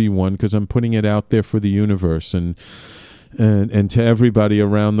easy one, because I'm putting it out there for the universe and to everybody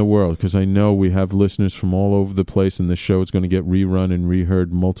around the world, because I know we have listeners from all over the place, and this show is going to get rerun and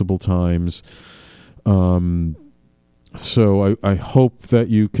reheard multiple times. So I hope that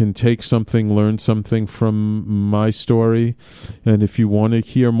you can take something, learn something from my story. And if you want to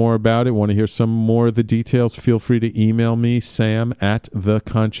hear more about it, want to hear some more of the details, feel free to email me,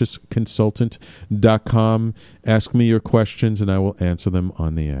 sam@theconsciousconsultant.com. Ask me your questions, and I will answer them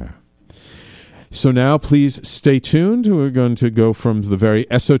on the air. So now, please stay tuned. We're going to go from the very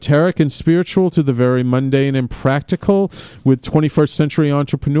esoteric and spiritual to the very mundane and practical with 21st Century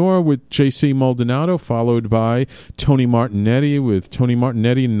Entrepreneur with J.C. Maldonado, followed by Tony Martignetti with Tony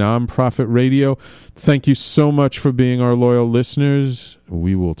Martignetti Nonprofit Radio. Thank you so much for being our loyal listeners.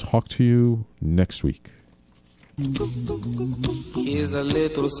 We will talk to you next week. Here's a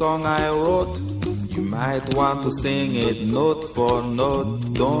little song I wrote. You might want to sing it note for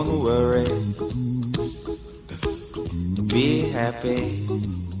note. Don't worry, be happy.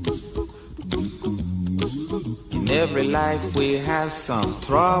 In every life we have some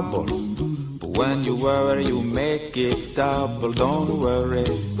trouble, but when you worry you make it double. Don't worry,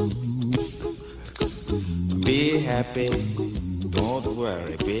 be happy. Don't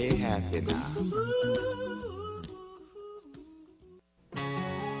worry, be happy now.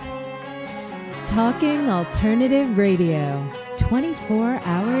 Talking Alternative Radio, 24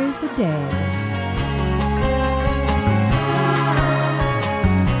 hours a day.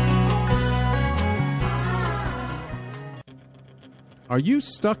 Are you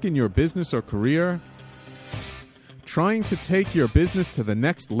stuck in your business or career? Trying to take your business to the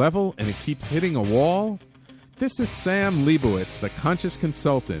next level and it keeps hitting a wall? This is Sam Leibowitz, the Conscious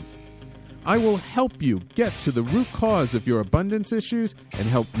Consultant. I will help you get to the root cause of your abundance issues and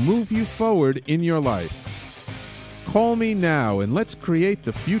help move you forward in your life. Call me now and let's create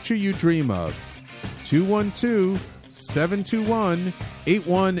the future you dream of.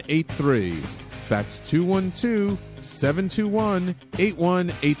 212-721-8183. That's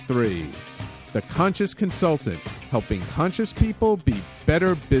 212-721-8183. The Conscious Consultant, helping conscious people be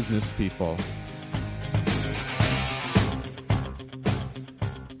better business people.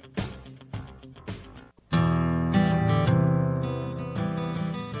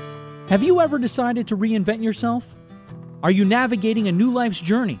 Have you ever decided to reinvent yourself? Are you navigating a new life's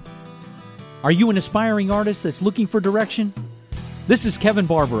journey? Are you an aspiring artist that's looking for direction? This is Kevin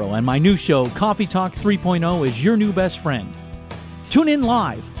Barbaro, and my new show, Coffee Talk 3.0, is your new best friend. Tune in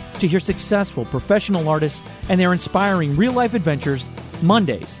live to hear successful professional artists and their inspiring real-life adventures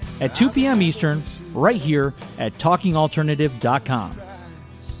Mondays at 2 p.m. Eastern, right here at TalkingAlternative.com.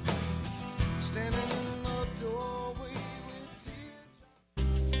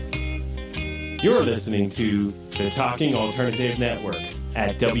 You're listening to the Talking Alternative Network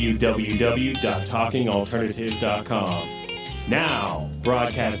at www.talkingalternative.com. Now,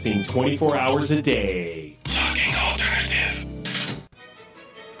 broadcasting 24 hours a day. Talking Alternative.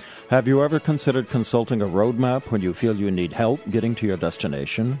 Have you ever considered consulting a roadmap when you feel you need help getting to your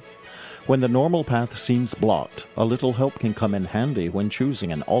destination? When the normal path seems blocked, a little help can come in handy when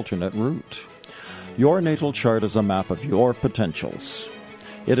choosing an alternate route. Your natal chart is a map of your potentials.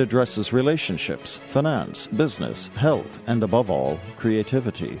 It addresses relationships, finance, business, health, and above all,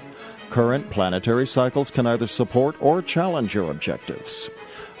 creativity. Current planetary cycles can either support or challenge your objectives.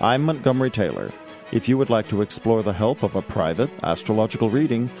 I'm Montgomery Taylor. If you would like to explore the help of a private astrological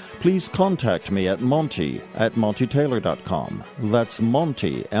reading, please contact me at monty@montytaylor.com. That's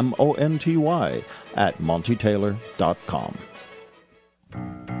Monty, M-O-N-T-Y, at montytaylor.com.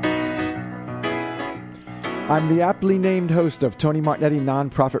 I'm the aptly named host of Tony Martignetti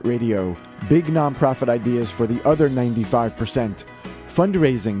Nonprofit Radio, big nonprofit ideas for the other 95%.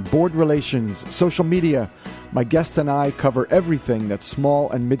 Fundraising, board relations, social media. My guests and I cover everything that small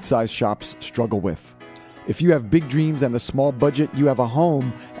and mid-sized shops struggle with. If you have big dreams and a small budget, you have a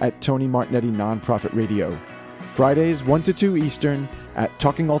home at Tony Martignetti Nonprofit Radio. Fridays 1 to 2 Eastern at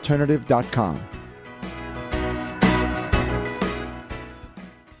talkingalternative.com.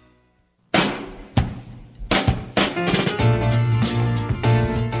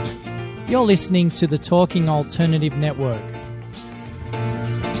 You're listening to the Talking Alternative Network.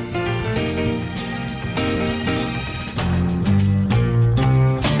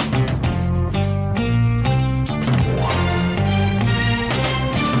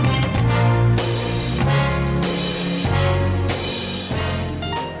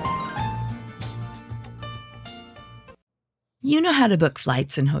 You know how to book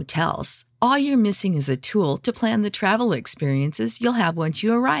flights and hotels. All you're missing is a tool to plan the travel experiences you'll have once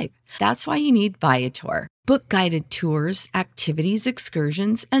you arrive. That's why you need Viator. Book guided tours, activities,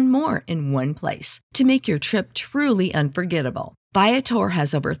 excursions, and more in one place to make your trip truly unforgettable. Viator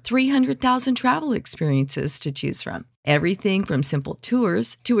has over 300,000 travel experiences to choose from. Everything from simple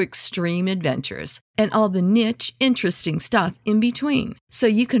tours to extreme adventures and all the niche, interesting stuff in between. So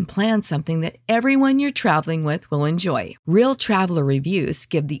you can plan something that everyone you're traveling with will enjoy. Real traveler reviews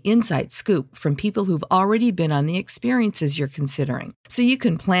give the inside scoop from people who've already been on the experiences you're considering. So you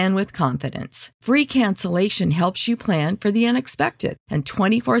can plan with confidence. Free cancellation helps you plan for the unexpected. And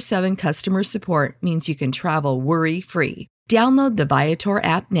 24/7 customer support means you can travel worry-free. Download the Viator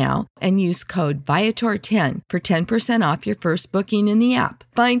app now and use code Viator10 for 10% off your first booking in the app.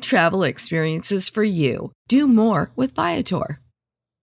 Find travel experiences for you. Do more with Viator.